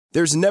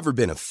There's never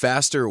been a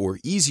faster or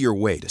easier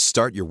way to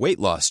start your weight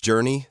loss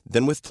journey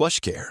than with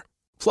PlushCare.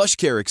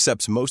 PlushCare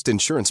accepts most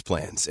insurance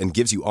plans and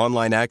gives you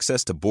online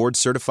access to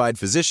board-certified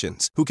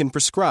physicians who can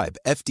prescribe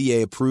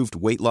FDA-approved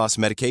weight loss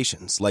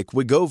medications like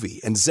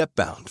Wegovy and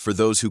Zepbound for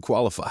those who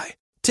qualify.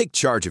 Take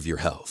charge of your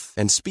health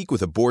and speak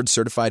with a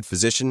board-certified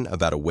physician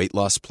about a weight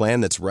loss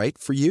plan that's right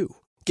for you.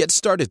 Get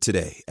started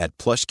today at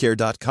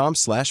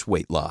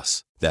plushcare.com/weight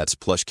loss. That's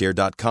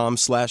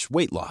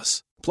plushcare.com/weight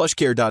loss.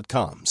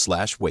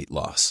 plushcare.com/weight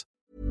loss.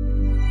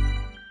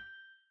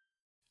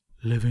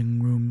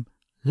 Living Room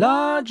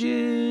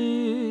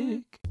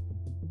Logic.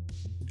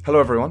 Hello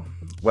everyone,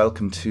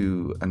 welcome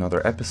to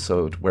another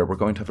episode where we're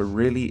going to have a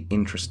really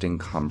interesting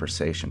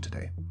conversation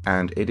today.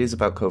 And it is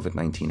about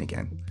COVID-19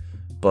 again.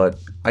 But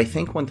I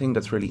think one thing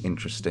that's really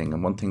interesting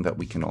and one thing that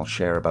we can all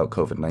share about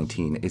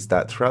COVID-19 is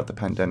that throughout the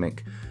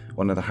pandemic,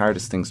 one of the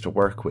hardest things to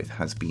work with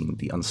has been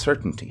the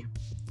uncertainty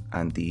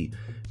and the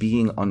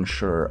being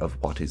unsure of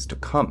what is to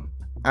come.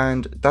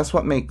 And that's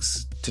what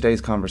makes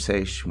today's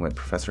conversation with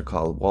Professor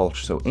Carl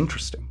Walsh so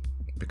interesting,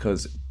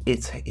 because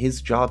it's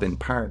his job in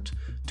part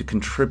to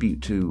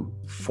contribute to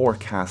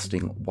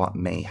forecasting what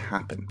may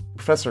happen.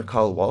 Professor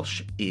Carl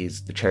Walsh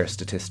is the Chair of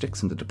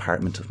Statistics in the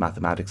Department of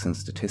Mathematics and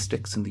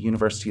Statistics in the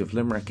University of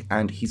Limerick,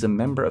 and he's a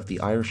member of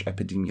the Irish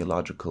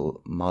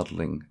Epidemiological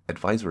Modelling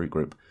Advisory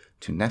Group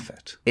to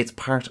NPHET. It's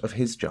part of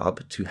his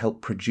job to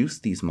help produce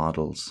these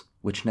models,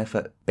 which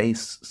NPHET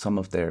base some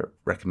of their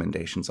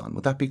recommendations on.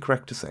 Would that be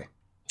correct to say?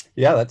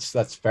 Yeah,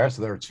 that's fair.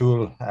 So they're a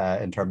tool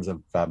in terms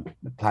of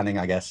planning,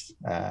 I guess,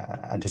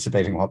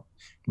 anticipating what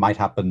might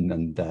happen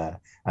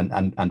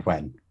and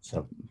when.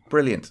 So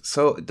brilliant.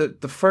 So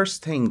the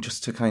first thing,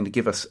 just to kind of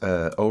give us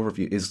an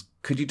overview, is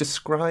could you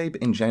describe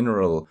in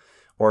general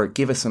or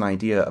give us an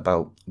idea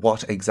about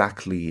what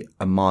exactly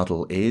a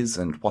model is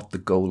and what the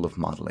goal of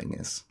modeling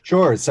is?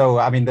 Sure. So,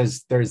 I mean,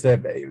 there's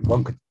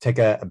one could take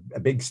a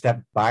big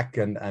step back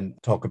and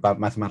talk about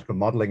mathematical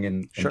modeling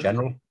in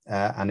general.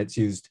 And it's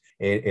used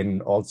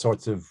in all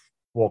sorts of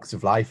walks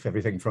of life,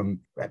 everything from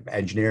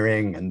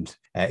engineering and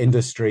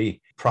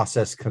industry,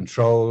 process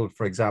control,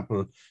 for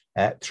example,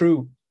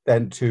 through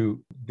then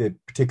to the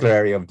particular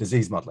area of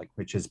disease modeling,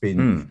 which has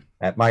been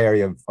my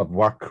area of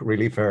work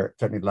really for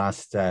certainly the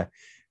last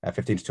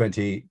 15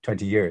 to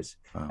 20 years.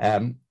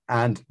 Wow.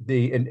 And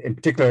in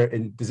particular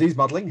in disease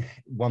modeling,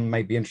 one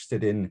might be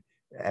interested in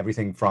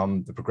everything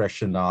from the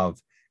progression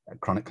of a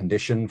chronic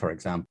condition. For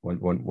example,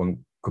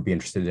 one could be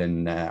interested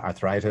in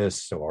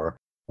arthritis or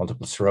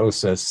multiple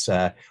sclerosis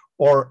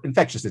or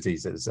infectious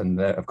diseases.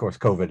 And of course,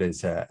 COVID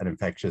is an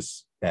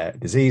infectious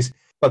disease,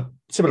 but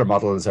similar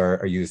models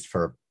are used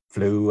for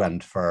flu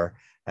and for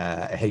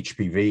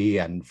HPV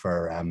and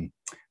for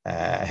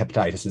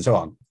hepatitis and so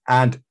on.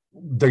 And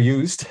they're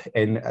used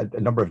in a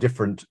number of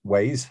different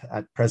ways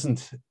at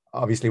present.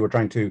 Obviously, we're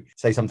trying to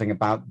say something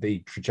about the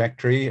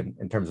trajectory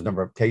in terms of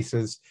number of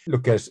cases,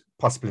 look at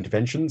possible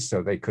interventions.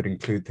 So they could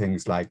include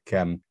things like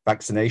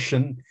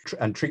vaccination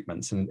and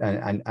treatments.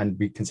 And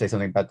we can say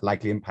something about the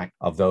likely impact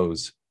of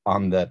those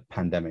on the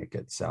pandemic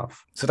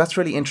itself. So that's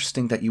really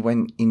interesting that you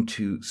went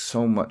into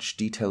so much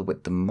detail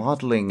with the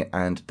modeling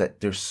and that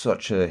there's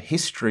such a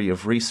history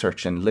of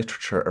research and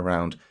literature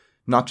around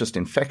not just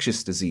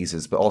infectious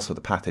diseases, but also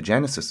the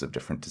pathogenesis of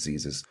different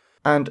diseases.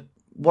 And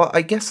what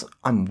I guess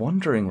I'm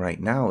wondering right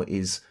now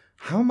is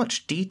how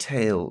much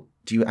detail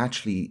do you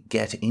actually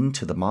get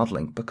into the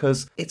modeling?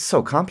 Because it's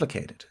so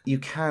complicated. You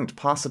can't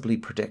possibly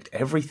predict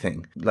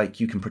everything.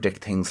 Like you can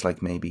predict things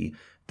like maybe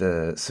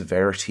the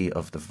severity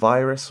of the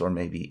virus or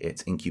maybe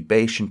its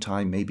incubation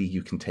time. Maybe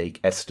you can take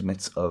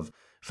estimates of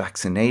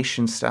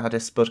vaccination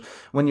status. But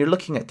when you're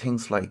looking at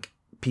things like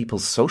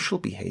people's social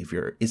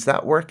behavior, is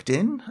that worked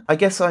in? I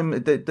guess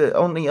the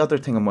only other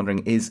thing I'm wondering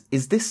is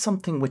this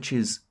something which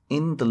is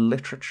in the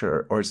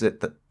literature or is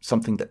it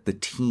something that the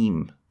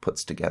team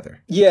puts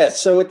together? Yeah,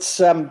 so it's,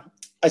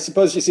 I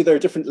suppose you see there are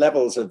different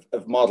levels of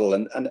model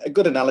and a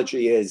good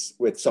analogy is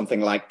with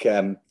something like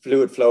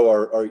fluid flow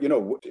or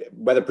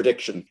weather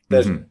prediction.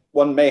 That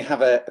one may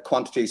have a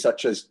quantity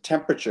such as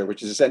temperature,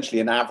 which is essentially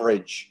an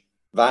average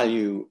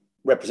value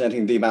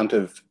representing the amount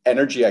of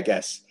energy, I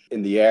guess,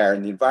 in the air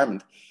and the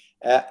environment.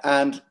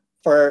 And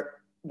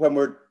for when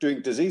we're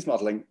doing disease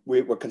modeling,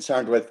 we're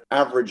concerned with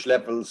average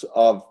levels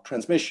of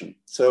transmission.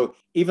 So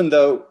even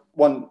though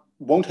one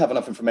won't have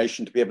enough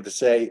information to be able to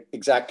say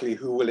exactly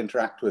who will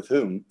interact with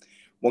whom,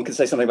 one can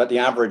say something about the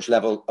average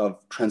level of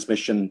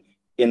transmission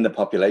in the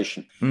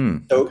population.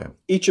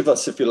 Each of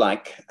us, if you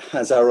like,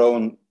 has our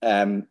own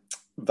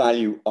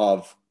value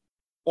of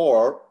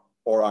or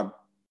our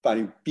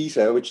value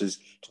beta, which is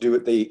to do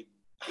with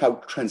how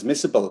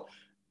transmissible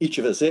each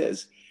of us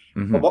is.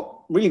 But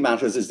what really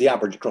matters is the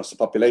average across the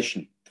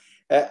population.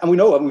 And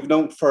we've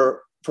known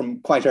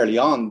from quite early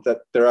on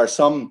that there are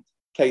some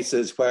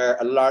cases where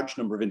a large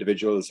number of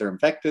individuals are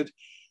infected,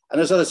 and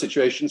there's other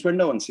situations where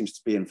no one seems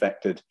to be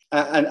infected.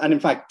 And in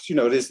fact,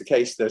 it is the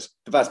case that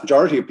the vast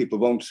majority of people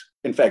won't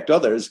infect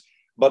others,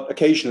 but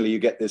occasionally you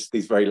get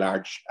these very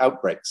large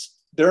outbreaks.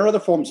 there are other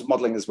forms of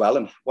modeling as well.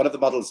 And one of the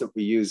models that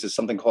we use is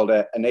something called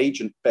an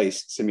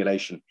agent-based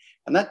simulation.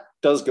 And that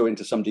does go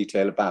into some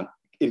detail about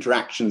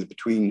interactions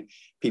between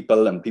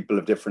people and people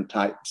of different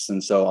types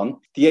and so on.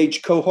 The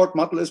age cohort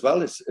model as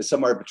well is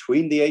somewhere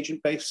between the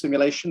agent-based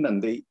simulation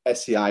and the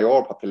SEI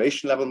or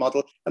population level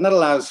model. And that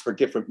allows for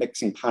different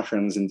mixing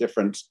patterns in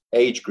different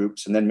age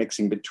groups and then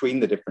mixing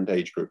between the different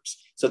age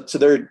groups. So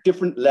there are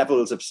different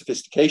levels of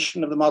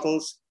sophistication of the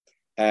models.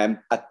 At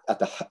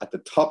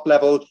the top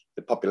level,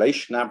 the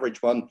population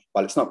average one,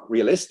 while it's not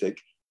realistic,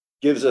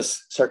 gives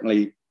us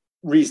certainly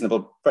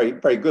reasonable, very,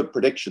 very good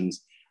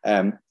predictions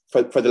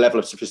for the level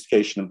of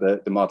sophistication of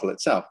the model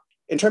itself.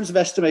 In terms of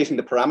estimating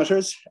the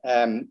parameters,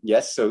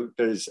 yes, so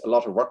there's a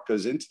lot of work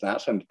goes into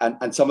that.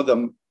 And some of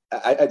them,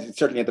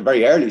 certainly at the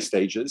very early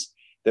stages,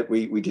 that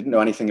we didn't know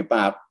anything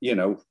about,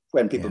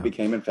 when people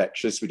became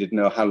infectious. We didn't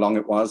know how long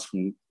it was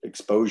from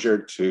exposure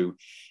to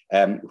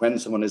when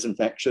someone is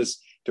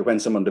infectious to when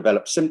someone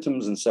develops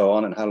symptoms and so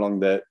on, and how long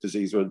the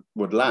disease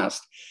would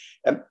last.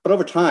 But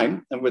over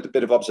time, and with a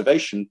bit of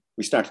observation,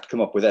 we started to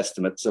come up with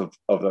estimates of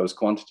those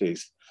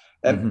quantities.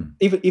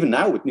 Even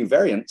now with new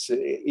variants,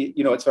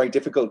 it's very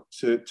difficult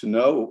to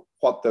know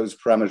what those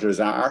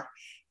parameters are.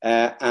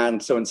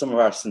 And so in some of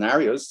our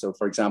scenarios, so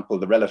for example,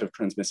 the relative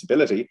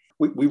transmissibility,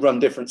 we run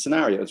different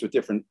scenarios with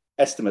different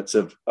estimates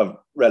of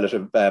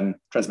relative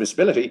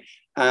transmissibility.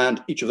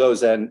 And each of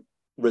those then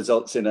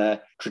results in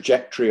a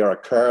trajectory or a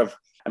curve.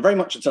 And very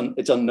much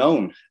it's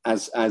unknown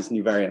as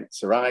new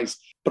variants arise.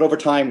 But over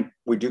time,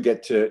 we do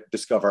get to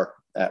discover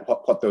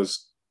what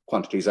those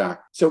quantities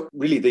are. So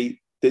really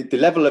the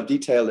level of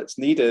detail that's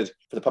needed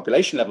for the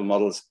population level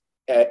models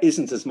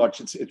isn't as much.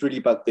 It's really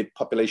about the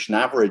population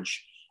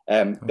average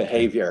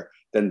behavior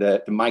than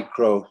the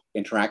micro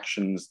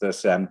interactions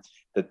that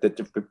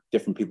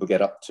different people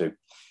get up to.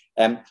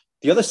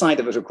 The other side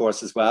of it, of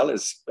course, as well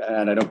is,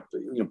 and I know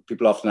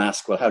people often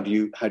ask, well, how do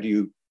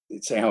you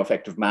say how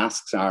effective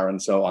masks are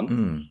and so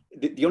on.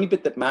 The only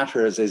bit that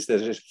matters is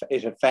that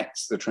it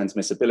affects the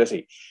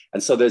transmissibility.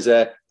 And so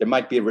there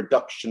might be a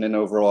reduction in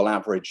overall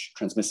average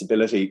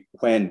transmissibility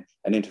when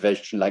an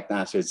intervention like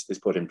that is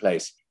put in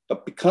place.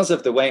 But because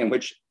of the way in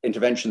which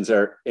interventions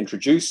are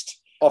introduced,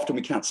 often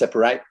we can't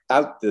separate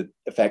out the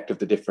effect of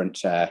the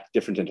different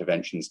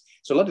interventions.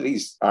 So a lot of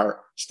these are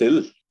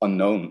still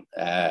unknown,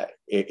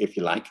 if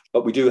you like.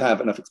 But we do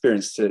have enough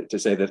experience to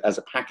say that as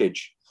a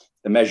package,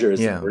 the measures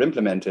that were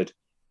implemented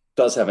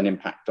does have an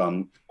impact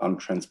on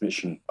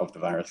transmission of the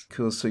virus.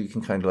 Cool. So you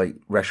can kind of like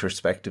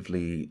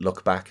retrospectively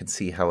look back and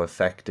see how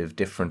effective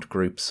different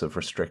groups of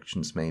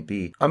restrictions may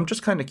be. I'm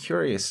just kind of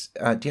curious,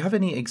 do you have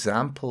any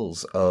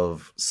examples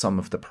of some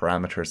of the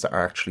parameters that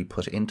are actually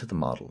put into the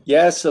model?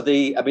 Yeah, so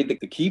the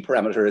key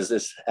parameter is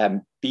this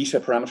beta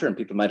parameter, and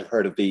people might have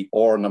heard of the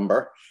OR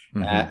number,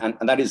 and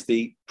that is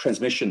the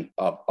transmission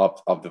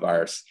of the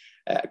virus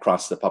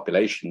across the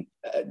population.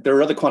 There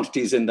are other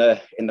quantities in the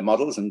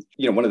models, and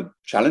one of the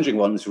challenging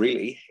ones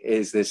really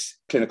is this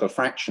clinical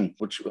fraction,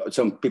 which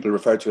some people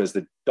refer to as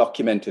the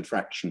documented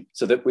fraction.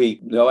 So that we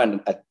know,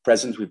 and at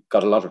present we've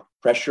got a lot of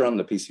pressure on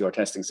the PCR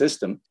testing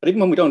system, but even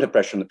when we don't have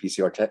pressure on the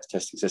PCR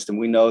testing system,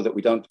 we know that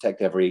we don't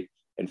detect every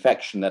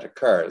infection that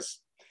occurs,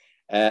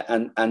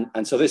 and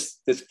so this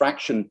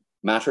fraction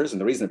matters.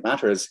 And the reason it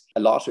matters a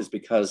lot is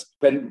because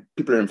when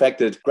people are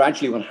infected,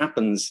 gradually what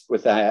happens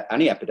with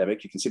any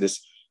epidemic, you can see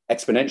this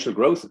exponential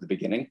growth at the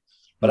beginning.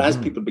 But as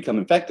people become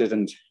infected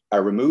and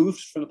are removed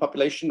from the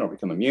population or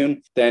become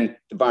immune, then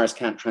the virus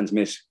can't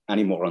transmit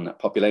anymore on that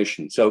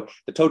population. So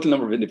the total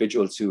number of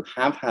individuals who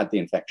have had the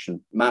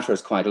infection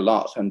matters quite a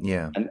lot. And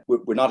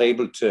we're not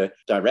able to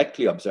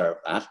directly observe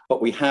that.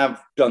 But we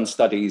have done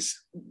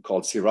studies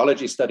called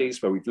serology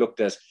studies where we've looked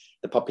at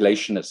the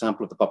population, a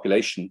sample of the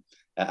population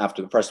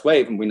after the first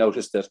wave. And we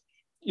noticed that,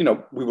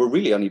 we were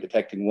really only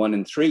detecting 1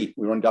 in 3.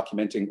 We were only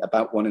documenting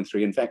about 1 in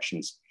 3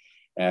 infections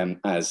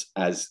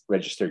as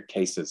registered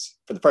cases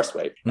for the first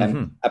wave.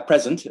 At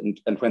present,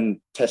 and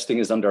when testing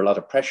is under a lot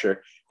of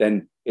pressure,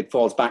 then it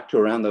falls back to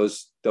around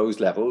those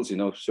levels,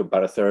 so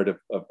about a third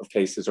of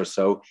cases or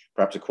so,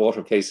 perhaps a quarter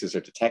of cases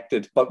are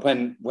detected. But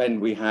when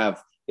we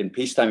have in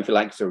peacetime, if you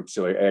like, so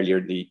earlier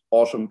in the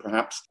autumn,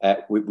 perhaps,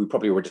 we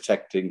probably were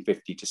detecting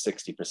 50 to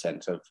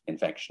 60% of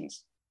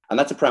infections. And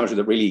that's a parameter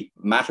that really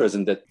matters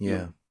and that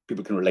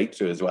people can relate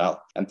to as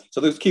well. And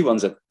so those key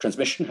ones are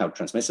transmission, how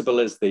transmissible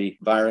is the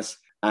virus,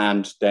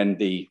 and then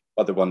the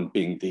other one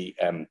being the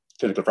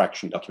clinical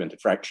fraction, documented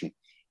fraction.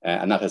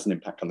 And that has an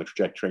impact on the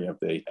trajectory of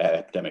the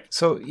epidemic.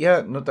 So,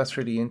 that's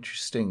really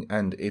interesting.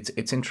 And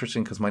it's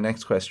interesting because my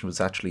next question was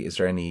actually, is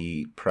there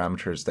any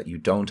parameters that you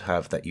don't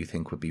have that you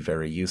think would be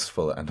very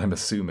useful? And I'm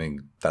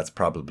assuming that's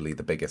probably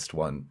the biggest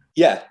one.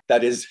 Yeah,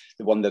 that is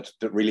the one that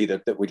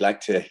we'd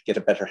like to get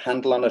a better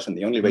handle on it. And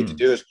the only way to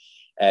do it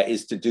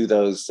is to do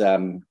those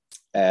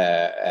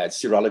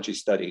serology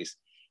studies.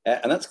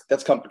 And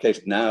that's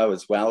complicated now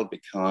as well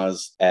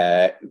because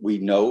we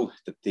know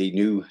that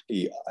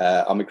the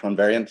Omicron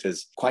variant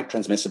is quite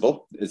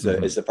transmissible, is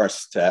the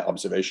first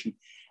observation.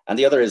 And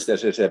the other is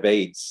that it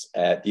evades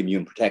the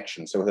immune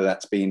protection. So whether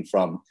that's been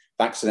from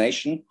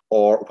vaccination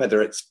or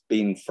whether it's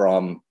been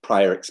from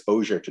prior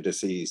exposure to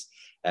disease.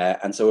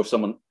 And so if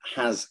someone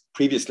has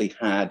previously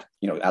had,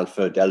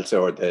 alpha, delta,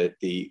 or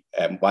the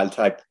wild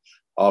type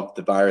of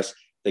the virus,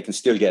 they can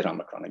still get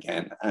Omicron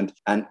again.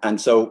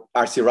 And so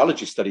our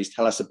serology studies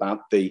tell us about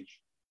the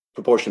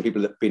proportion of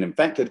people that have been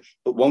infected,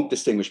 but won't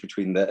distinguish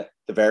between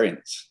the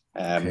variants.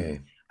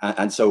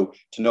 And so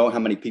to know how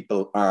many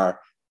people are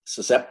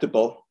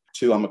susceptible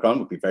to Omicron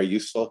would be very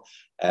useful.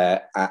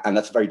 And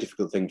that's a very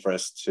difficult thing for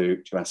us to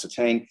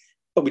ascertain.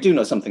 But we do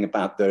know something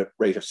about the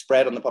rate of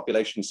spread on the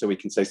population, so we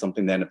can say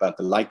something then about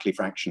the likely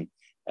fraction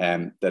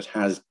that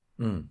has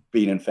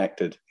been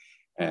infected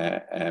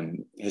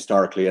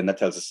historically, and that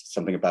tells us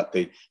something about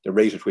the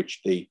rate at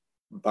which the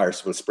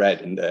virus will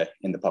spread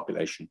in the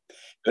population.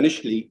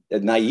 Initially, a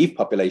naive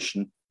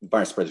population, the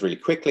virus spreads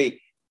really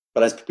quickly,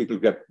 but as people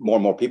get more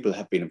and more people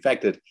have been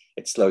infected,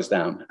 it slows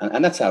down,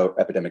 and that's how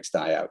epidemics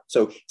die out.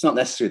 So it's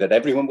not necessary that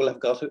everyone will have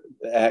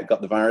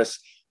got the virus,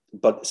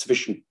 but a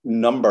sufficient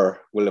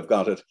number will have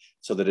got it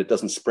so that it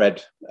doesn't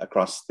spread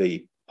across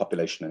the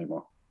population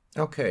anymore.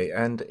 Okay,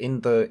 and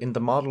in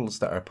the models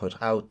that are put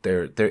out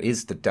there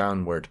is the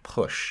downward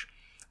push.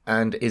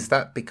 And is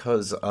that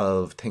because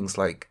of things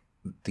like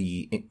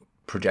the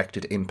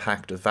projected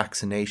impact of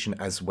vaccination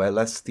as well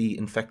as the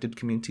infected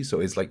community?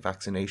 So is like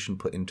vaccination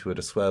put into it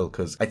as well?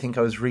 Because I think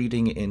I was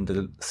reading in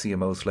the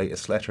CMO's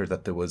latest letter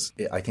that there was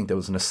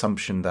an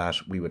assumption that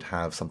we would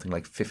have something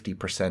like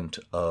 50%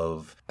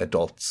 of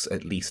adults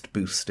at least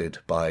boosted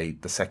by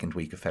the second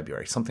week of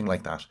February, something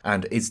like that.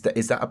 And is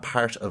that a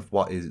part of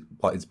what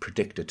is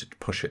predicted to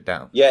push it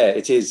down? Yeah,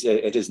 it is.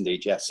 It is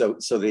indeed. Yeah. So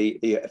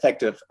the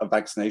effect of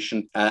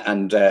vaccination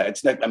and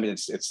it's not. I mean,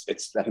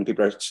 it's. I think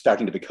people are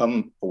starting to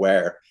become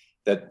aware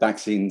that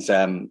vaccines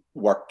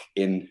work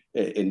in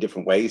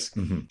different ways.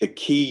 Mm-hmm. The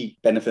key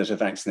benefit of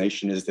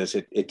vaccination is that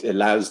it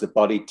allows the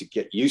body to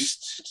get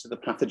used to the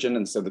pathogen,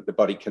 and so that the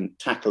body can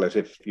tackle it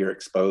if you're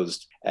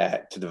exposed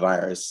to the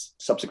virus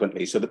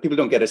subsequently, so that people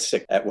don't get as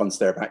sick once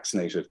they're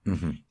vaccinated.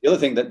 Mm-hmm. The other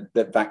thing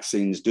that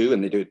vaccines do,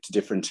 and they do it to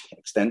different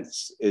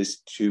extents, is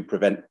to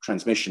prevent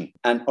transmission.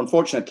 And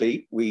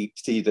unfortunately, we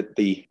see that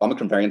the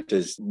Omicron variant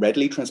is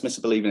readily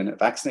transmissible even in a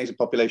vaccinated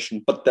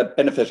population, but the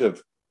benefit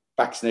of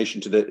vaccination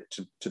to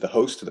the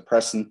host, to the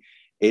person,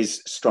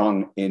 is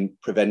strong in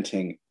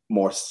preventing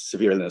more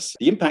severe illness.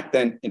 The impact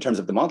then, in terms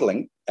of the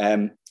modelling,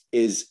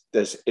 is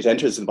that it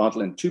enters the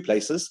model in two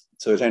places.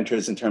 So it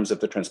enters in terms of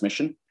the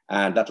transmission,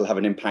 and that'll have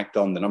an impact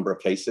on the number of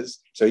cases.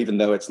 So even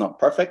though it's not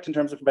perfect in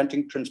terms of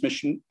preventing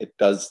transmission, it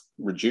does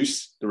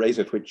reduce the rate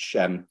at which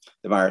the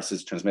virus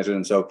is transmitted.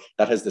 And so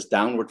that has this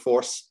downward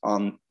force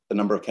on the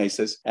number of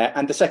cases.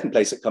 And the second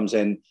place it comes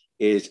in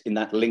is in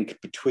that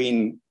link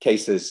between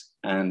cases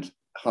and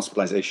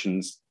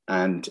hospitalizations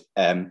and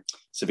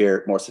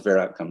more severe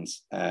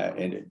outcomes,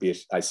 be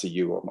it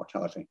ICU or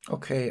mortality.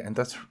 Okay, and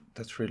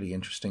that's really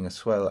interesting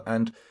as well.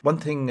 And one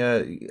thing,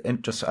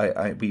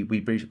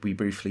 we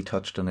briefly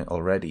touched on it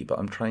already, but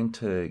I'm trying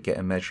to get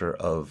a measure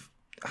of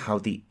how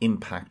the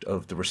impact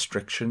of the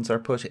restrictions are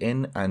put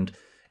in, and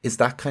is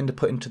that kind of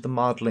put into the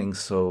modelling?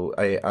 So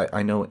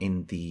I know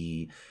in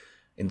the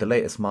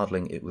latest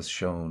modelling, it was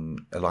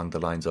shown along the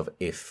lines of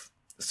if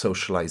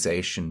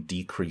socialization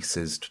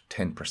decreases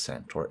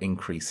 10% or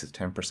increases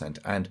 10%.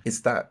 And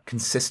is that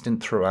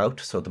consistent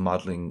throughout? So the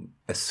modelling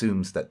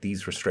assumes that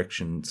these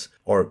restrictions,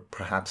 or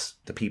perhaps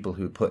the people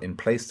who put in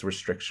place the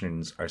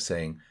restrictions, are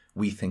saying,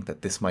 we think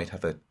that this might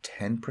have a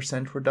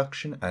 10%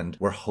 reduction, and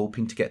we're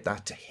hoping to get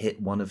that to hit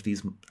one of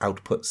these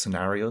output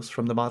scenarios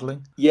from the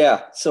modelling?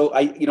 Yeah. So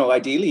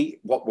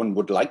ideally, what one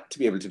would like to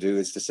be able to do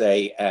is to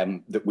say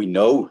that we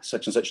know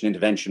such and such an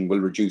intervention will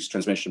reduce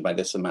transmission by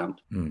this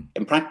amount.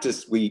 In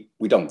practice, we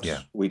don't.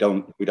 Yeah. We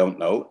don't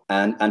know,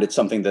 and it's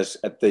something that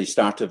at the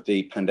start of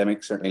the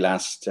pandemic, certainly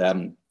last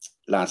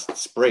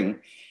spring,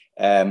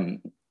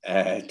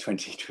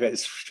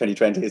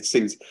 2020, it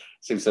seems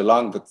so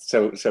long, but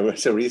so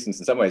recent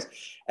in some ways,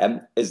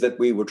 is that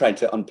we were trying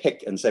to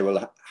unpick and say,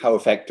 well, how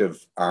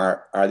effective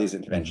are these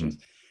interventions?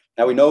 Mm-hmm.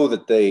 Now we know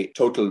that the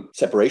total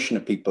separation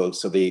of people,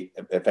 so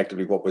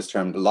effectively what was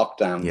termed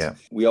lockdowns,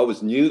 we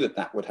always knew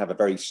that would have a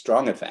very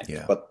strong effect,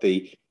 but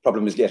the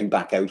problem is getting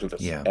back out of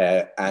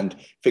it and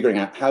figuring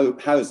out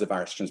how is the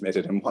virus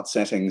transmitted and what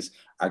settings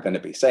are going to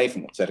be safe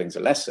and what settings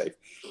are less safe.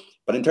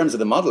 But in terms of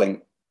the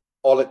modelling,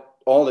 all it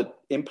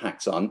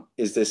impacts on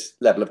is this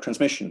level of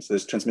transmission. So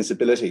there's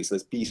transmissibility, so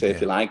this beta, if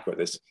you like, or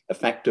this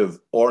effective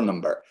R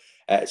number.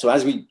 So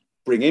as we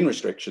bring in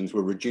restrictions,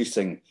 we're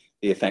reducing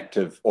the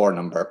effective R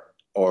number,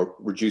 or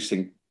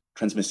reducing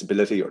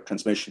transmissibility or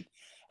transmission.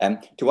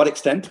 To what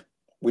extent,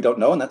 we don't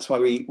know, and that's why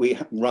we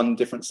run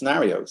different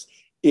scenarios.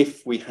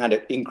 If we had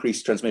an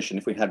increased transmission,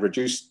 if we had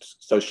reduced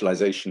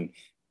socialization,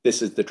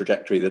 this is the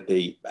trajectory that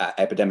the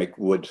epidemic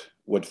would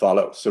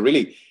follow. So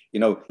really,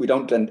 we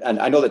don't, and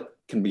I know that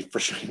can be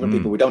frustrating for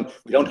people. We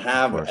don't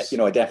have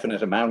a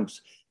definite amount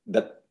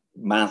that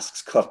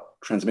masks cut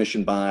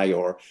transmission by,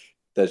 or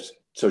that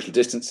social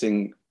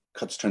distancing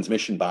cuts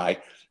transmission by.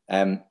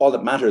 All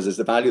that matters is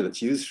the value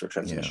that's used for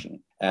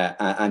transmission,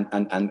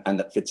 and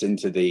that fits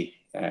into the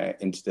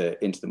into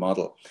the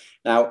model.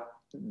 Now,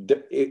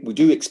 we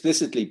do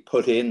explicitly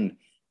put in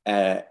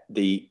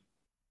the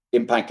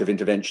impact of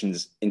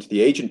interventions into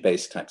the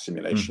agent-based type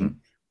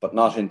simulation, but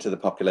not into the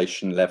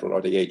population level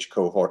or the age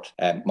cohort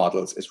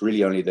models. It's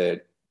really only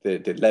the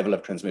level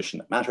of transmission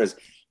that matters,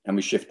 and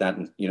we shift that,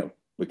 and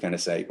we kind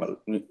of say, well,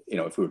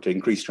 if we were to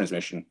increase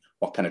transmission,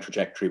 what kind of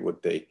trajectory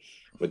would the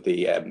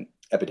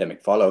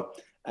epidemic follow?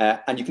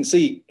 And you can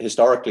see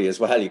historically as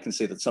well, you can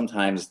see that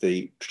sometimes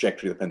the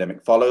trajectory of the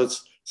pandemic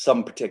follows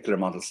some particular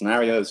model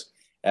scenarios,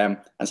 and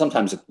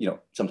sometimes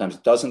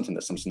it doesn't, and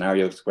there's some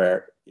scenarios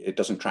where it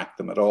doesn't track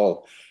them at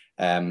all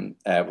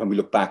when we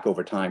look back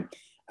over time.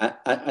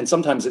 And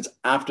sometimes it's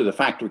after the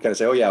fact we kind of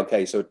say, oh yeah,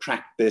 okay, so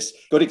track this.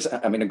 A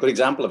good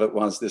example of it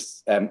was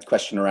this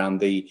question around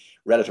the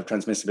relative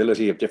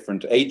transmissibility of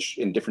different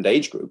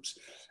age groups,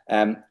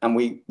 and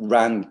we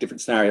ran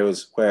different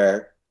scenarios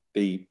where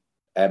the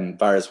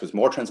virus was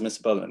more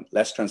transmissible and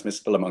less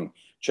transmissible among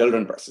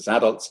children versus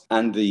adults,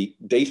 and the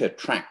data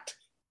tracked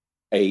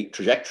a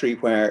trajectory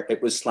where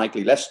it was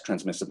slightly less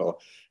transmissible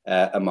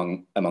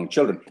among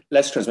children,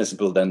 less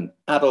transmissible than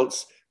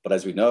adults, but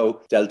as we know,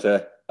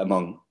 Delta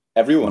among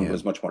everyone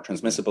was much more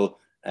transmissible,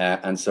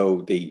 and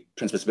so the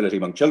transmissibility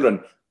among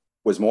children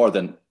was more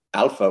than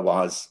Alpha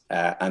was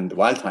and the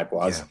wild type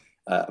was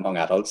among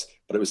adults,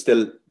 but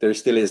there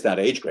still is that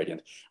age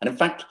gradient. And in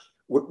fact,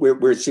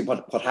 we're seeing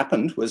what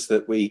happened was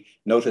that we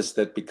noticed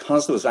that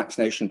because there was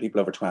vaccination in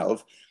people over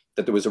 12,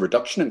 that there was a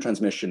reduction in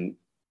transmission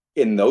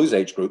in those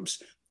age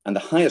groups, and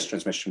the highest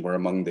transmission were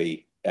among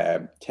the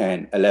 10,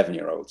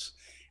 11-year-olds.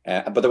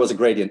 But there was a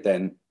gradient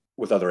then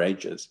with other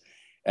ages.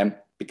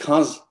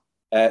 Because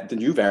the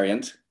new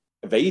variant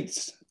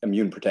evades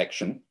immune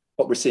protection,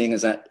 what we're seeing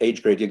is that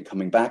age gradient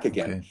coming back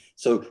again. Okay.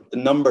 So the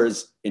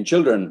numbers in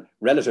children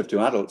relative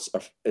to adults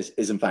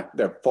is in fact,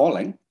 they're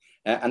falling.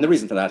 And the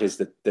reason for that is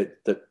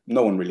that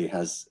no one really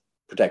has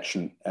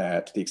protection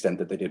to the extent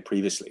that they did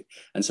previously.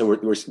 And so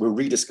we're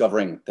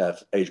rediscovering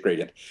that age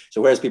gradient.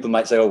 So whereas people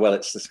might say, oh, well,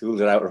 it's the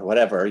schools are out or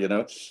whatever,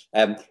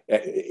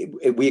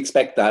 we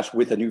expect that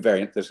with a new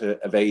variant that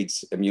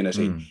evades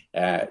immunity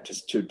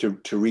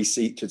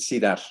to see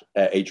that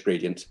age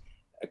gradient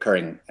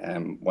occurring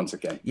once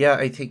again. Yeah,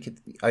 I think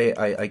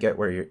I get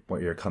where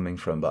you're coming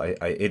from, but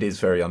it is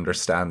very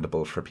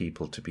understandable for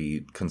people to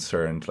be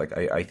concerned. Like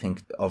I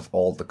think of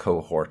all the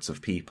cohorts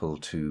of people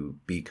to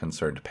be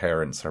concerned,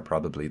 parents are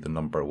probably the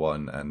number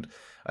one, and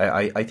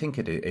I think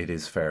it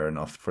is fair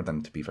enough for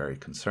them to be very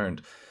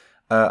concerned.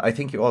 I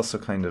think you also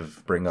kind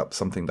of bring up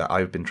something that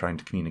I've been trying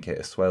to communicate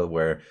as well,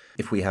 where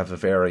if we have a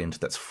variant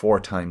that's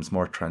 4 times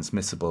more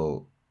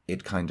transmissible,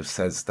 it kind of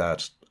says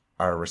that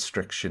our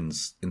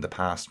restrictions in the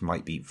past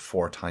might be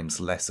 4 times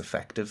less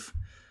effective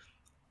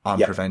on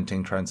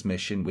preventing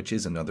transmission, which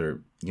is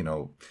another,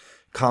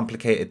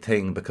 complicated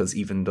thing, because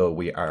even though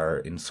we are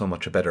in so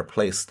much a better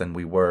place than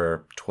we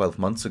were 12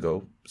 months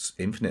ago,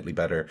 infinitely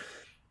better,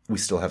 we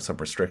still have some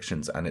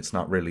restrictions, and it's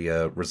not really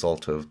a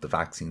result of the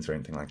vaccines or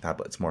anything like that,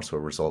 but it's more so a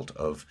result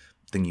of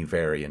the new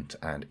variant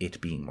and it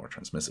being more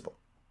transmissible.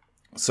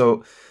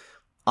 So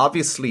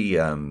obviously you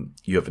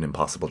have an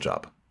impossible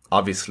job.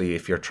 Obviously,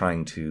 if you're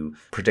trying to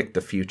predict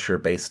the future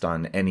based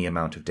on any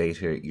amount of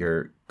data,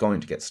 you're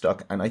going to get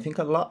stuck. And I think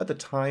a lot of the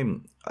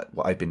time,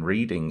 what I've been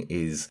reading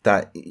is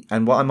that,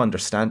 and what I'm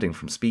understanding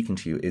from speaking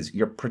to you, is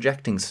you're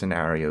projecting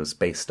scenarios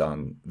based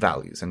on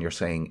values. And you're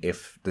saying,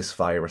 if this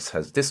virus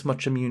has this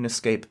much immune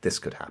escape, this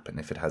could happen.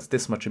 If it has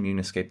this much immune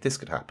escape, this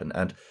could happen.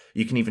 And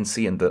you can even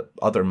see in the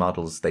other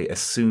models, they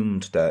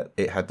assumed that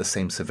it had the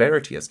same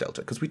severity as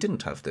Delta, because we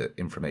didn't have the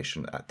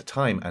information at the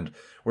time. And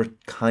we're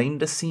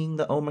kind of seeing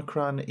that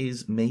Omicron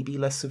is maybe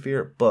less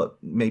severe, but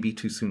maybe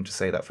too soon to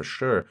say that for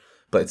sure.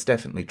 But it's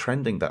definitely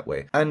trending that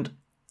way. And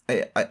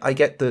I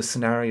get the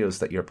scenarios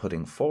that you're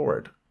putting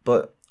forward,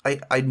 but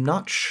I'm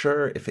not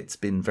sure if it's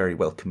been very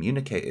well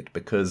communicated,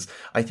 because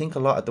I think a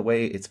lot of the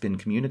way it's been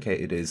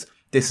communicated is,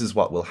 this is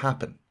what will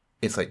happen.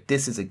 It's like,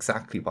 this is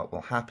exactly what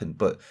will happen.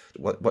 But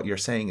what you're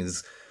saying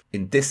is,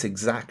 in this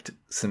exact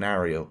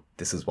scenario,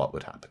 this is what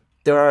would happen.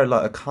 There are a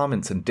lot of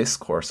comments and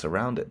discourse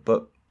around it.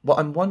 But what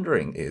I'm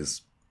wondering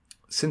is,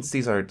 since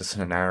these are the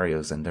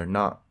scenarios and they're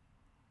not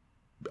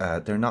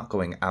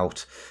going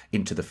out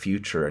into the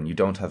future and you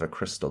don't have a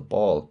crystal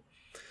ball,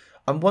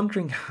 I'm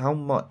wondering how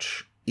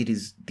much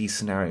these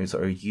scenarios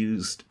are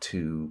used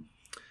to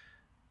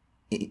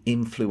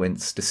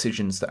influence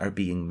decisions that are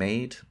being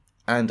made.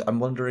 And I'm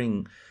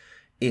wondering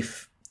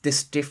if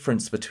this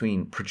difference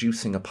between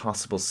producing a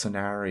possible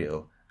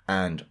scenario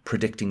and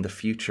predicting the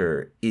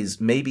future is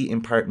maybe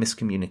in part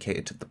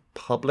miscommunicated to the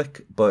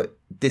public, but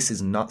this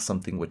is not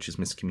something which is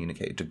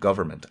miscommunicated to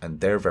government, and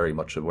they're very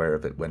much aware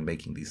of it when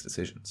making these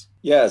decisions.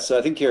 Yeah, so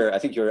I think you're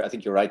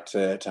right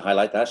to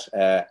highlight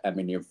that.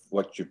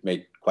 What you've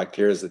made quite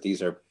clear is that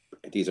these are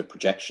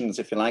projections,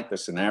 if you like. They're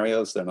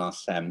scenarios. They're not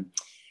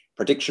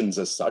predictions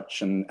as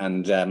such. And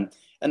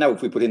now,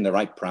 if we put in the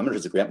right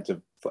parameters, if we happen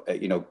to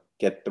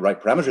get the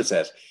right parameter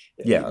set.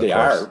 Yeah, they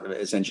are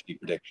essentially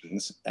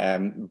predictions,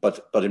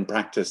 but in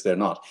practice they're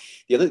not.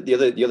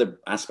 The other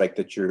aspect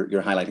that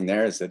you're highlighting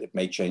there is that it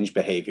may change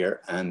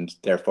behavior, and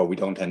therefore we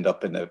don't end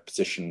up in a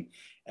position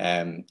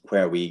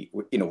where we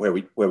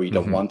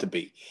don't want to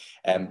be.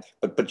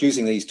 But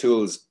using these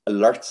tools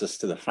alerts us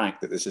to the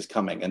fact that this is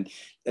coming. And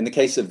in the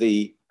case of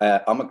the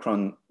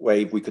Omicron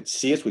wave, we could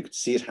see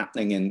it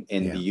happening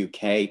in the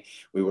UK.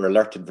 We were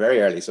alerted very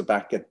early. So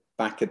back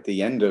at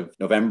the end of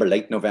November,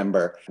 late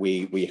November,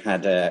 we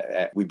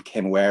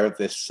became aware of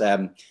this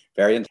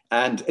variant.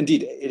 And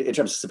indeed, in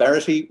terms of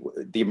severity,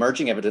 the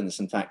emerging evidence,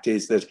 in fact,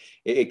 is that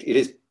it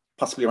is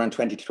possibly around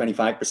 20 to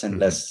 25%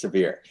 less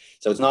severe.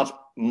 So it's not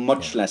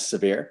much less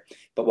severe,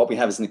 but what we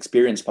have is an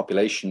experienced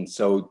population.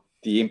 So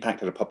the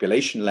impact at a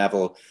population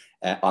level,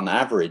 on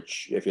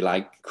average, if you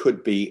like,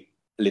 could be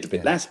a little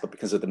bit less, but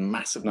because of the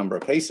massive number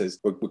of cases,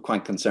 we're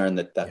quite concerned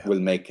that will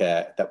make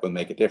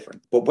a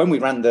difference. But when we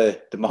ran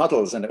the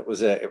models, and it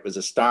was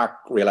a stark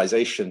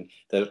realization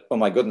that, oh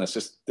my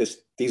goodness,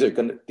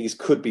 these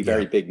could be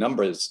very big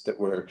numbers that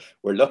we're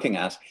looking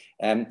at.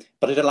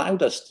 But it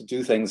allowed us to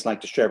do things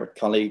like to share with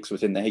colleagues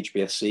within the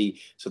HBSC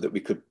so that we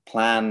could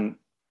plan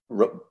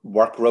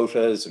work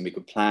rotas, and we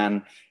could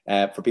plan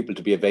for people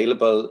to be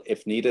available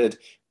if needed.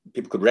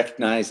 People could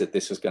recognize that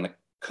this was going to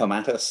come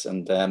at us,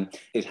 and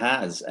it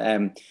has,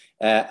 and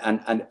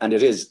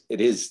it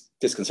is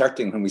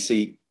disconcerting when we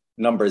see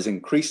numbers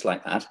increase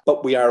like that.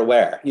 But we are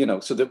aware,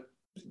 so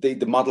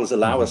the models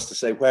allow us to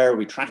say, where are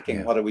we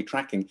tracking? What are we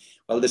tracking?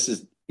 Well, this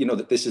is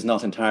this is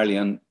not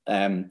entirely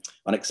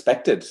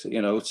unexpected.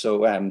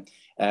 So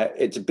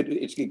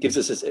it gives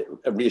us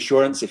a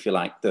reassurance, if you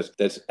like, that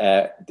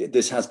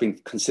this has been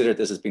considered,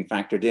 this has been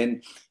factored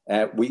in.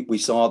 We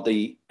saw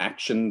the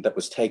action that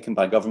was taken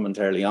by government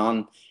early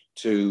on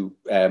to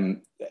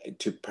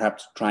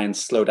perhaps try and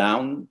slow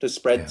down the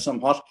spread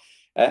somewhat,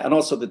 and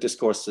also the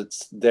discourse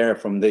that's there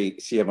from the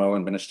CMO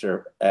and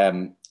Minister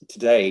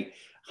today,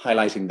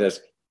 highlighting that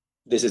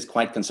this is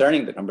quite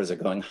concerning. The numbers are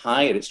going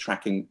high. It is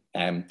tracking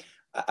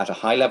at a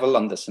high level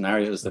on the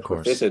scenarios that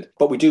were fitted.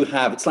 But we do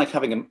have, it's like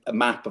having a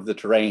map of the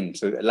terrain.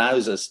 So it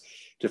allows us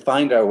to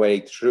find our way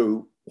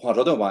through what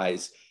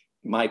otherwise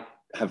might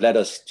have led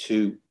us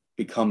to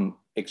become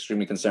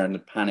extremely concerned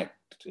and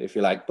panicked, if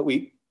you like. But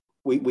we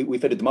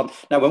fitted the model.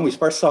 Now, when we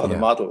first saw the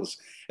models,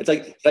 it's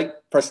like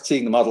first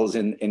seeing the models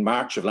in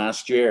March of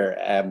last year.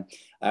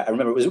 I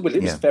remember it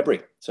was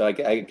February. So I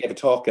gave a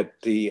talk at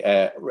the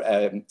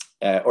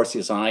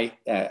RCSI.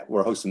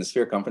 We're hosting the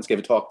Sphere conference, gave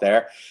a talk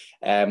there.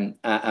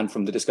 And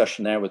from the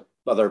discussion there with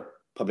other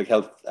public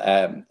health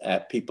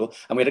people,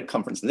 and we had a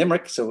conference in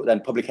Limerick. So then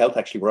public health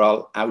actually were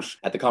all out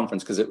at the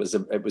conference because it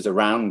was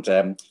around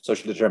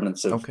social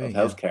determinants of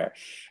healthcare.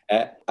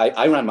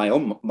 I ran my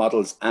own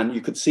models, and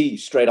you could see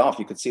straight off,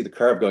 you could see the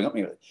curve going up.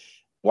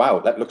 Wow,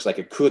 that looks like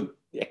it could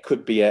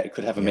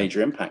have a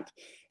major impact.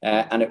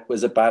 And it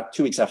was about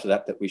 2 weeks after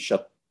that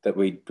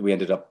we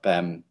ended up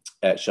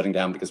shutting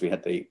down because we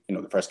had the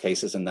first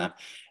cases in that,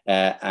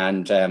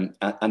 and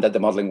that the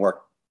modelling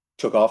work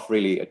took off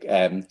really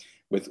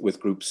with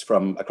groups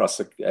from across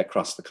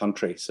the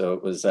country. So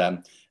it was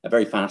a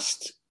very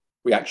fast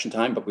reaction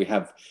time. But we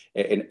have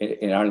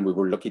in Ireland, we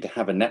were lucky to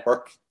have a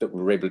network that we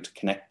were able to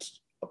connect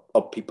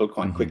up people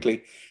quite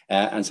quickly,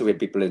 and so we had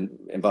people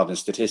involved in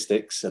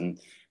statistics and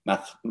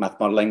math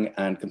modelling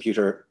and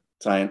computer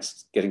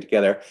science getting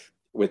together,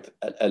 with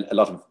a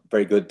lot of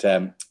very good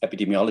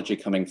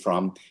epidemiology coming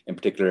from, in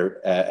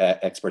particular,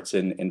 experts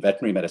in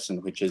veterinary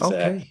medicine, which is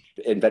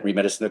in veterinary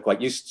medicine they're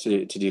quite used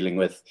to dealing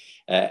with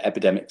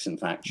epidemics. In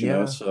fact,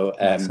 so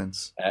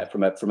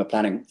from a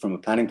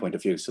planning point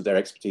of view, so their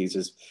expertise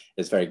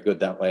is very good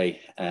that way,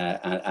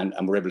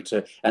 and we're able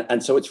to,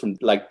 and so it's from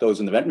like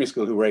those in the veterinary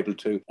school who were able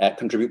to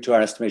contribute to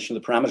our estimation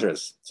of the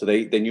parameters. So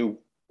they knew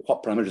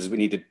what parameters we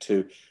needed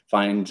to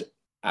find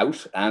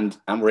out, and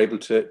we're able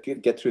to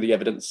get through the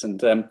evidence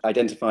and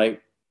identify,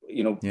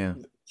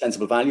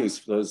 sensible values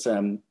for those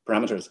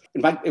parameters.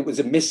 In fact, it was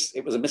a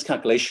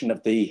miscalculation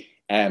of the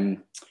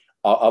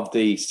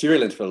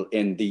serial interval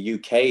in the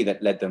UK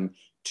that led them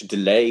to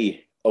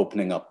delay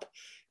opening up.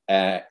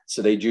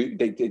 So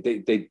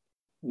they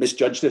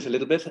misjudged it a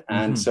little bit,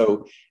 and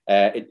so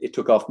it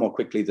took off more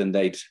quickly than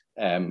they'd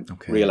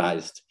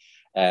realised.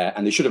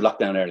 And they should have locked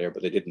down earlier,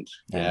 but they didn't.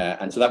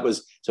 And so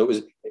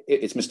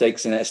it's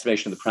mistakes in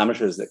estimation of the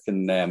parameters that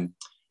can,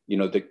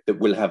 that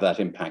will have that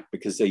impact,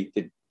 because they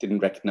didn't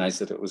recognise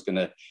that it was going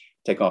to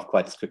take off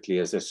quite as quickly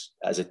as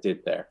it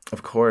did there.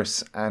 Of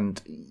course,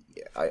 and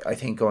I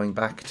think going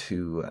back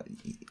to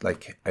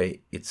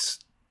it's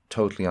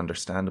totally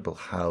understandable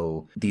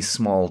how these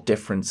small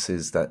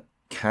differences that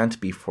can't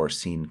be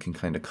foreseen can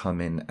kind of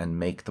come in and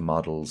make the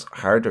models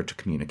harder to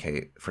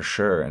communicate, for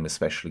sure, and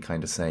especially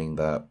kind of saying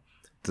that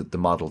the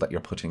model that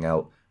you're putting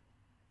out,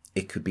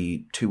 it could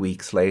be 2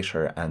 weeks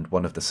later and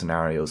one of the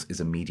scenarios is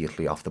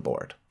immediately off the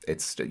board.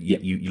 It's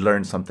you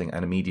learn something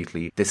and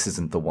immediately this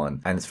isn't the one,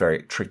 and it's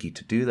very tricky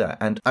to do that.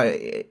 And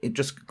it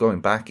just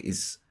going back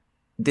is,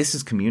 this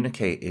is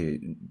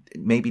communicated,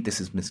 maybe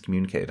this is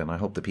miscommunicated, and I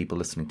hope the people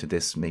listening to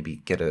this maybe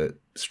get a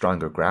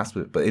stronger grasp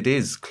of it, but it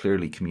is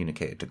clearly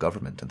communicated to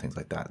government and things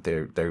like that.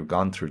 They're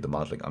gone through the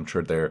modelling. I'm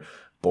sure they're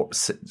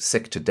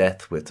sick to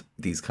death with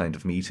these kind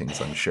of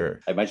meetings, I'm sure.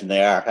 I imagine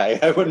they are.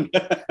 I wouldn't.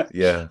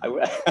 Yeah. I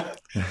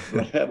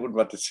wouldn't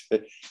want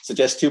to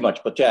suggest too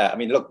much, but yeah, I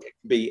mean, look,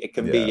 it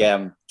can be.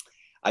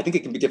 I think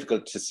it can be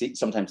difficult to see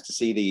sometimes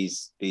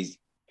these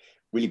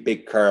really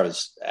big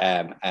curves,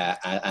 and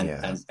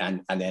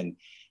then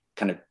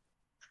kind of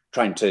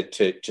trying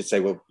to say,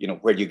 well, you know,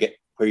 where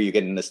are you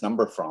getting this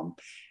number from?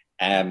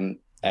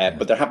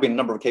 But there have been a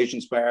number of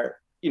occasions where,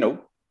 you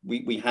know,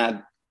 we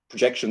had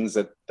projections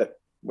that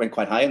went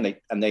quite high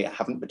and they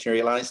haven't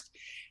materialized.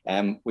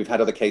 We've had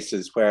other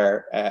cases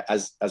where,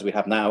 as we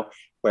have now,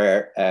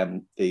 where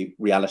the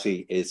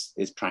reality is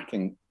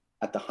tracking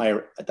at the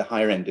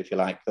higher end, if you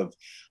like, of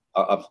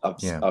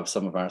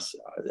some of our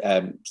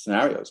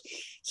scenarios.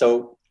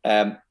 So,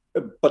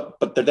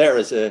 but they're there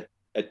as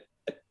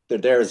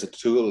a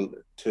tool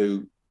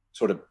to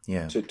sort of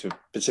to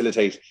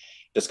facilitate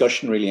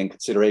discussion, really, and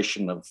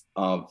consideration of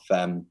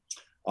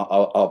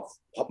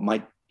what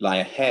might lie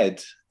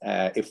ahead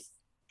if,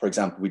 for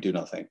example, we do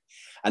nothing.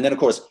 And then, of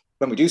course,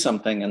 when we do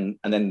something and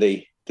then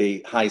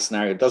the high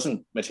scenario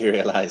doesn't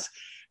materialize,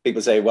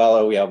 people say, well,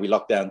 oh yeah, we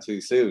locked down too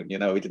soon. You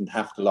know, we didn't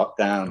have to lock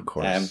down. Of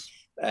course.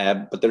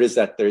 But there is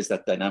that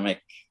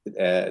dynamic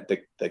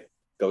that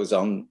goes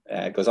on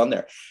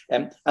there.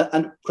 And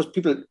of course,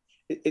 people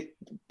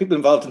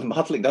involved in the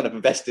modelling don't have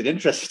a vested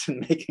interest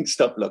in making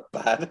stuff look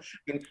bad.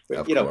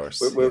 We're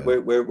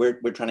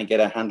trying to get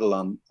a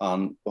handle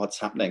on what's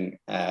happening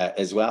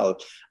as well,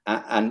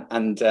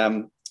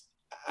 and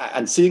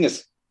seeing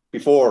it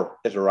before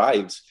it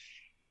arrives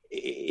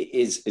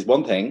is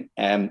one thing.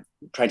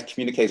 Trying to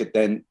communicate it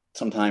then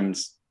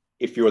sometimes,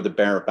 if you're the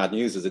bearer of bad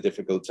news, is a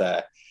difficult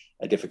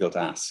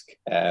ask.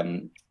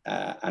 And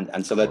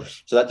so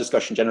that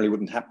discussion generally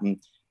wouldn't happen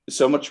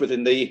so much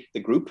within the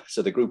group.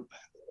 So the group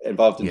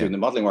involved in doing the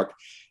modelling work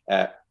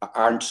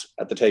aren't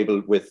at the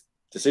table with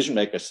decision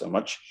makers so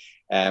much.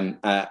 I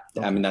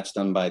mean, that's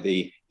done by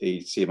the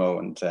CMO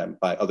and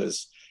by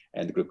others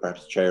in the group,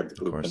 perhaps the chair of the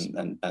group,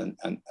 and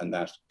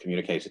that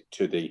communicated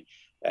to the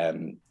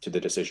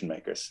decision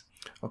makers.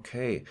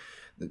 Okay,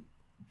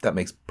 that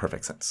makes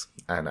perfect sense,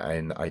 and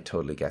I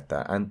totally get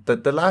that. And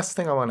the last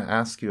thing I want to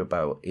ask you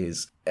about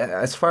is,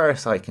 as far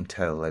as I can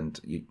tell, and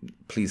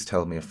please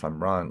tell me if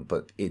I'm wrong,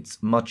 but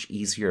it's much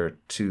easier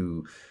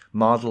to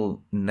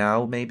model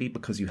now, maybe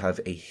because you have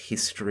a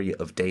history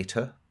of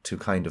data to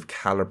kind of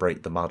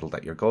calibrate the model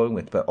that you're going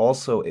with, but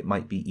also it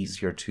might be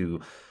easier to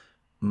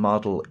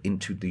model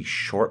into the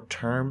short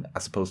term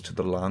as opposed to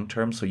the long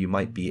term. So you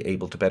might be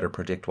able to better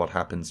predict what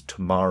happens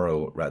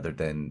tomorrow rather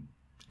than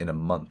in a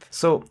month.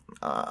 So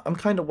I'm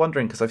kind of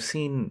wondering, because I've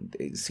seen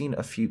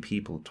a few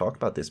people talk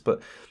about this,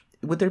 but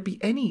would there be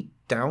any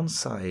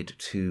downside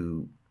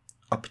to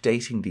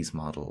updating these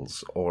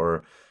models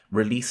or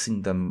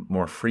releasing them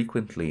more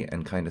frequently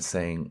and kind of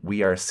saying,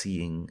 we are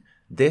seeing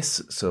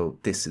this, so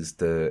this is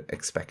the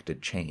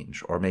expected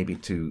change, or maybe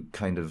to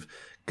kind of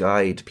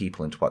guide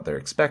people into what they're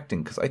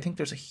expecting? Because I think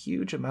there's a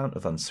huge amount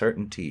of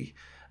uncertainty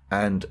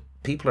and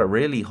people are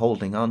really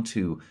holding on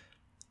to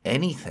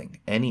anything,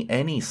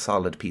 any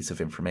solid piece of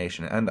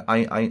information. And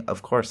I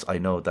of course, I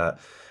know that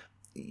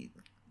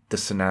the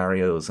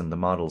scenarios and the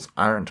models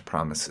aren't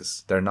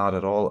promises. They're not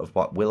at all of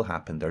what will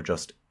happen. They're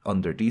just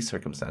under these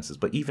circumstances.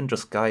 But even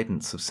just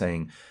guidance of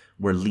saying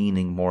we're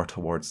leaning more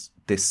towards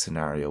this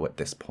scenario at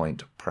this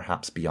point,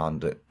 perhaps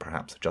beyond it,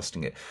 perhaps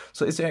adjusting it.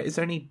 So is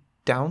there any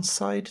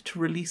downside to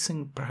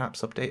releasing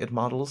perhaps updated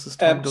models as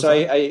time goes on?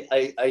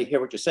 I hear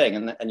what you're saying,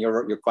 and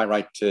you're quite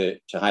right to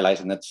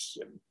highlight, and that's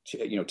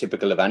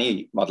typical of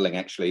any modelling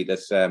actually.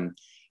 That's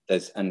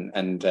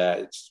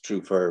it's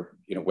true for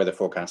weather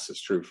forecasts.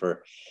 It's true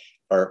for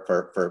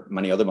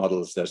many other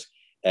models that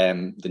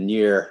the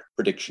near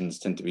predictions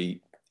tend to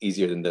be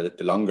easier than the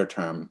longer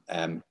term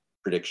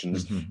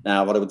predictions. Mm-hmm.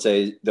 Now, what I would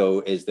say though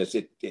is that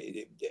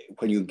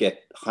when you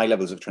get high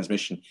levels of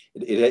transmission,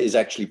 it is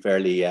actually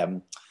fairly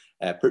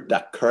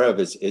that curve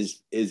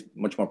is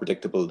much more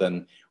predictable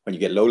than when you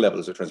get low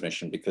levels of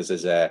transmission, because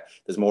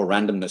there's more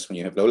randomness when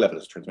you have low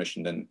levels of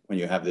transmission than when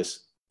you have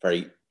this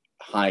very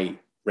high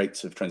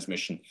rates of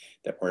transmission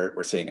that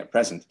we're seeing at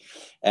present.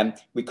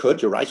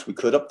 You're right, we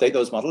could update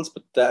those models,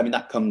 but I mean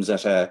that comes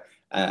at a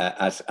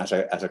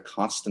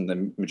cost, and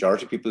the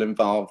majority of people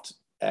involved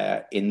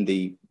in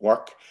the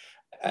work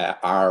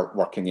are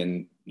working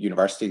in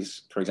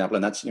universities, for example,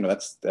 and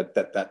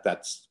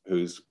that's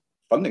who's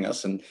funding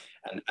us, and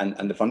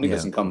the funding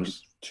doesn't come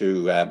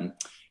to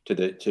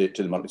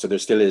the money. So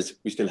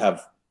we still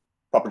have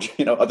proper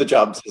other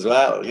jobs as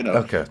well.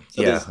 Okay.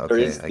 So there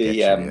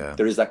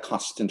is that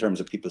cost in terms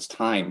of people's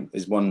time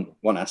is one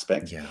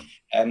aspect. Yeah.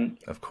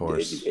 Of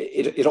course.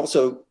 It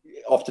also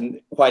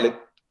often, while it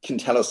can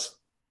tell us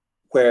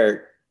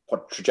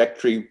what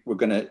trajectory we're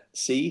going to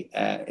see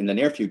in the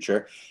near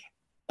future,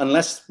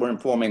 unless we're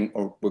informing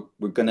or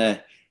we're going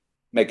to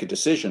make a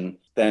decision,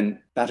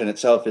 then that in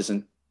itself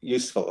isn't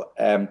useful.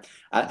 And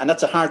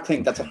that's a hard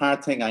thing. That's a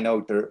hard thing, I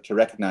know, to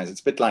recognize.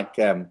 It's a bit like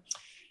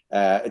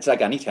it's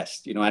like any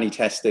test, any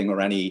testing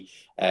or any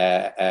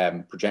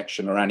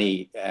projection or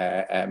any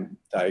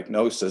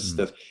diagnosis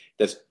that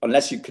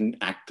unless you can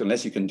act,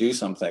 unless you can do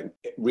something,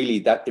 really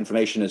that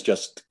information is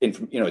just,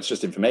 it's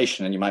just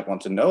information, and you might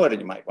want to know it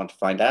and you might want to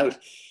find out,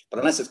 but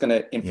unless it's going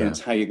to influence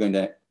how you're going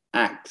to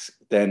act,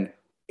 then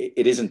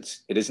it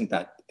isn't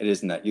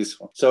that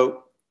useful.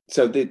 So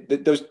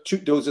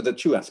those are the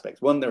two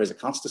aspects. One, there is a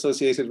cost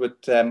associated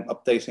with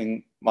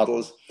updating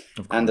models,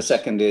 and the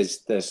second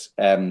is that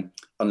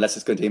unless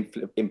it's going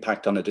to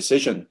impact on a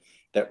decision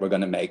that we're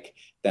going to make,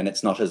 then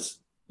it's not as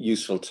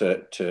useful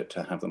to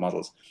have the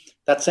models.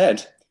 That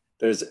said,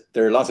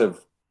 there are a lot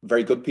of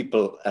very good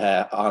people who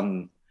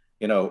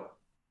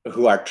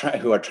are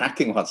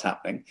tracking what's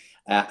happening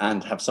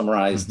and have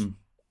summarized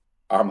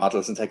our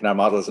models and taken our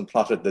models and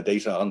plotted the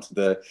data onto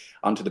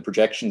the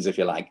projections, if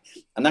you like,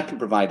 and that can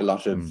provide a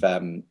lot of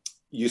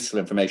useful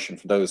information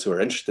for those who are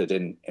interested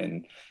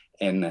in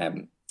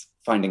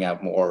finding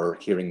out more or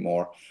hearing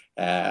more.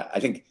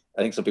 I think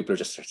some people are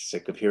just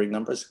sick of hearing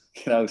numbers,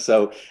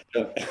 So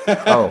for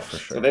sure.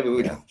 So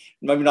maybe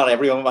maybe not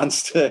everyone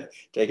wants to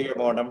hear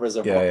more numbers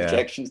or more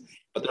projections.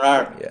 But there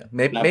are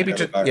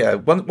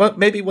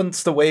maybe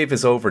once the wave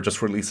is over,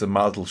 just release a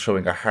model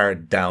showing a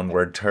hard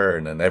downward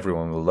turn, and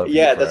everyone will love you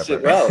forever. That's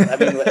it. Well,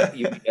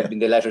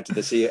 the letter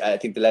to I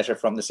think the letter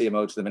from the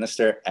CMO to the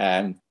minister,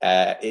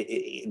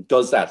 it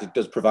does that. It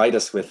does provide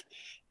us with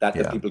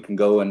that people can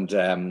go and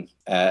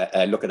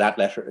look at that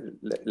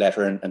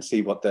letter and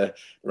see what the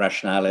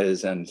rationale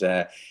is, and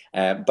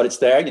but it's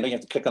there. You have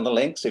to click on the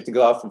links. You have to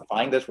go off and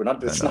find it.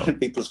 It's not in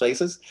people's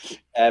faces,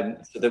 so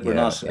that we're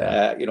not.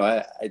 I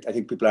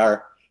think people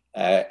are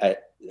kind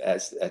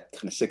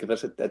of sick of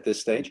it at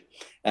this stage.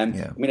 I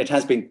mean, it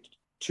has been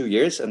 2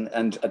 years, and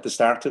at the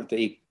start of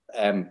the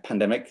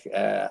pandemic,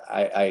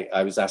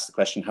 I was asked the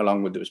question, how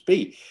long would this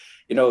be?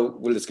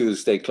 Will the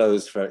schools stay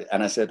closed for?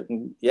 And I said,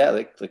 yeah,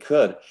 they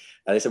could.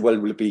 And they said, well,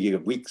 will it be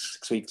weeks,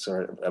 6 weeks,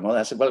 or a month?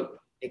 I said, well,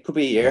 it could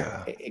be a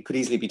year. Yeah. It could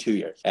easily be 2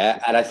 years.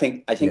 And I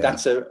think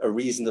that's a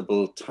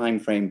reasonable time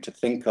frame to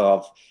think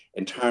of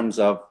in terms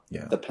of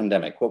the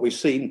pandemic. What we've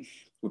seen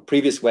with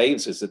previous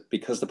waves is that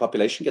because the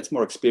population gets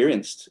more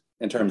experienced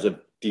in terms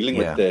of dealing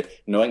with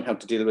knowing how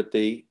to deal with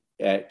the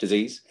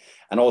disease,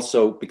 and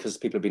also because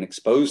people have been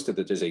exposed to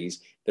the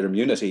disease, their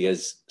immunity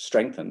is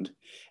strengthened.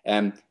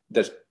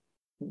 That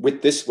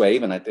with this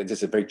wave, and this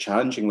is a very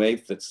challenging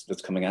wave that's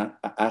coming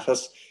at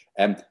us,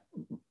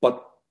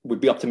 but we'd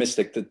be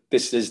optimistic that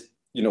this is,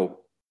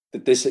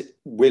 that this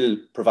will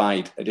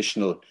provide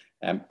additional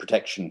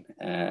protection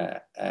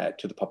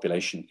to the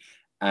population.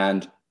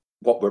 And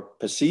what we're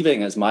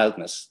perceiving as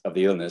mildness of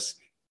the illness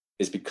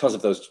is because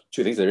of those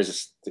two things.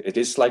 It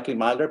is slightly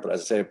milder, but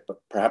as I say,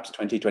 perhaps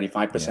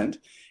 20-25%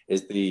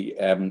 is the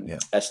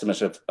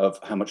estimate of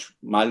how much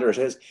milder it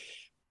is.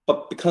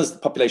 But because the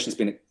population's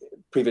been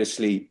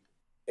previously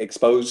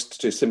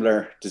exposed to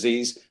similar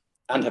disease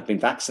and have been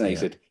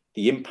vaccinated,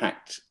 the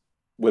impact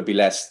will be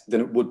less than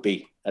it would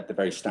be at the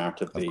very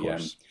start of the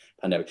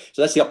pandemic.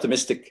 So that's the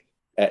optimistic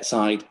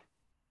side.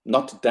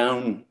 Not to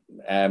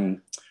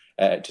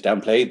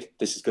downplay,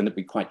 this is going to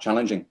be quite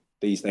challenging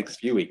these next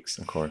few weeks.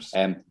 Of course.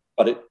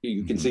 But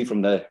you can see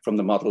from the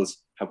models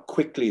how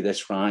quickly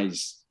this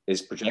rise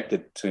is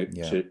projected to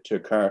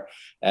occur,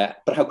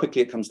 but how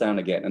quickly it comes down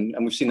again.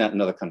 And we've seen that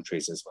in other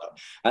countries as well.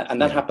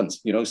 And that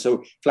happens,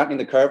 so flattening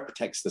the curve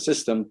protects the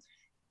system.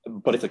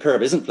 But if the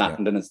curve isn't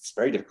flattened, and it's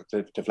very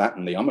difficult to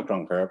flatten the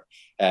Omicron curve,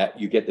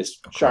 you get this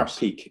sharp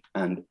peak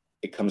and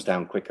it comes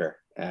down quicker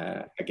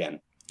again.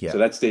 Yeah. So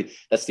that's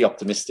the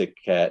optimistic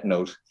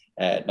note.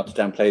 Not to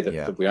downplay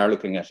that we are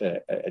looking at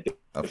a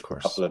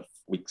couple of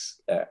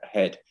weeks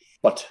ahead.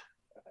 But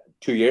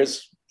 2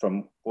 years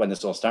from when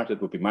this all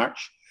started would be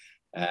March.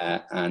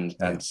 And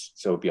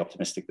so be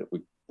optimistic that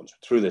once we're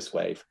through this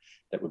wave,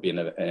 that would be in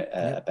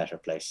a better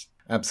place.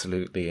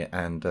 Absolutely.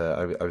 And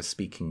I was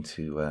speaking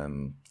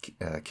to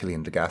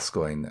Killian de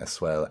Gascoigne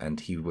as well, and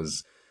he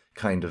was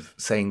kind of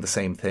saying the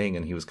same thing,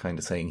 and he was kind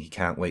of saying he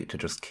can't wait to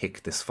just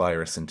kick this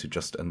virus into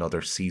just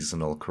another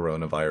seasonal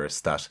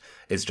coronavirus that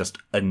is just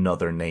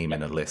another name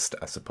in a list,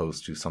 as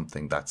opposed to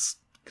something that's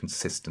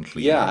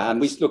consistently and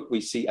we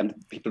see, and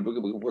people,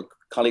 we're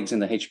colleagues in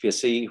the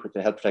HPSC with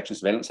the Health Protection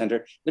Surveillance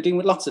Centre, they're dealing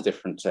with lots of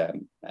different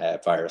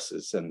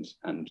viruses and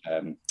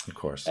of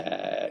course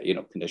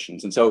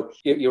conditions, and so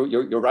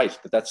you're right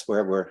that's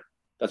where we're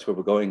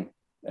going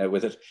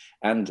with it.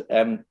 And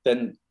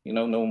then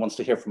no one wants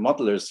to hear from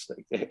modelers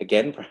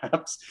again,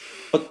 perhaps,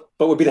 but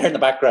we'll be there in the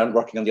background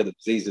working on the other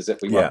diseases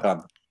that we work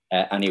on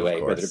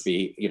anyway, whether it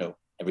be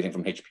everything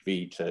from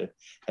HPV to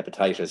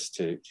hepatitis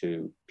to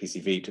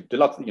PCV to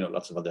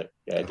lots of other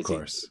diseases. Of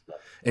course.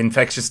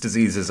 Infectious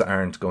diseases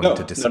aren't going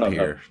to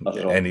disappear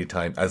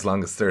anytime, as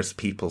long as there's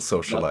people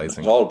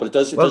socializing. Not at all, but it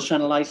does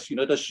shine a light,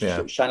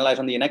 shine a light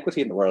on the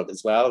inequity in the world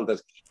as well.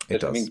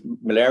 I mean,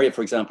 malaria,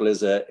 for example,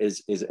 is a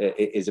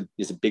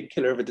big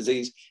killer of a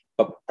disease,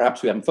 but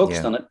perhaps we haven't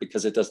focused on it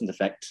because it doesn't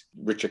affect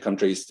richer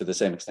countries to the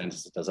same extent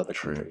as it does other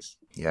countries.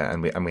 Yeah,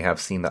 and we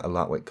have seen that a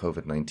lot with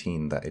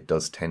COVID-19, that it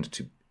does tend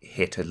to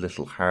hit a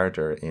little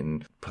harder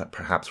in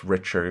perhaps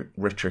richer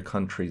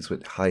countries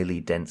with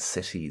highly dense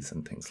cities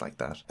and things like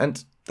that.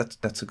 And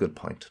that's a good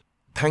point.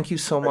 Thank you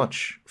so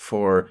much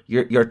for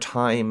your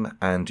time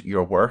and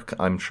your work.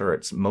 I'm sure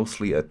it's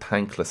mostly a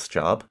thankless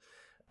job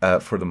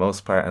for the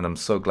most part, and I'm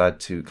so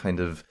glad to kind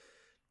of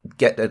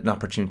get an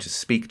opportunity to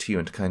speak to you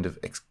and to kind of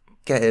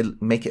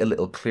make it a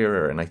little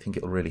clearer, and I think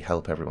it'll really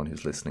help everyone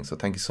who's listening. So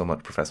thank you so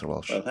much, Professor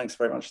Walsh. Well, thanks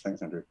very much.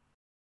 Thanks, Andrew.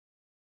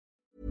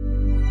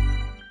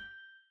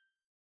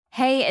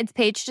 Hey, it's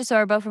Paige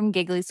DeSorbo from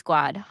Giggly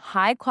Squad.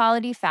 High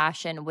quality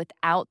fashion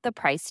without the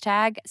price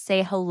tag.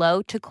 Say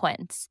hello to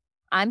Quince.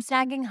 I'm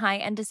snagging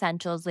high-end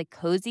essentials like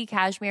cozy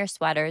cashmere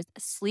sweaters,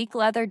 sleek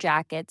leather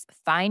jackets,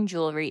 fine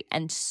jewelry,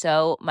 and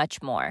so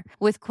much more.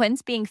 With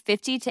Quince being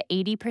 50 to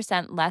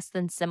 80% less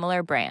than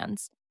similar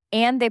brands.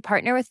 And they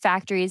partner with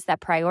factories that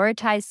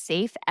prioritize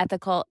safe,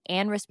 ethical,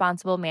 and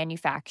responsible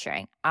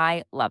manufacturing.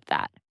 I love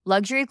that.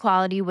 Luxury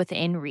quality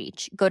within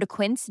reach. Go to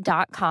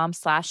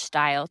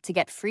quince.com/style to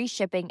get free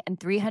shipping and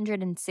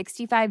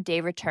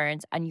 365-day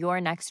returns on your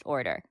next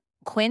order.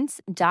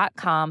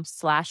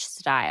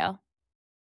 Quince.com/style.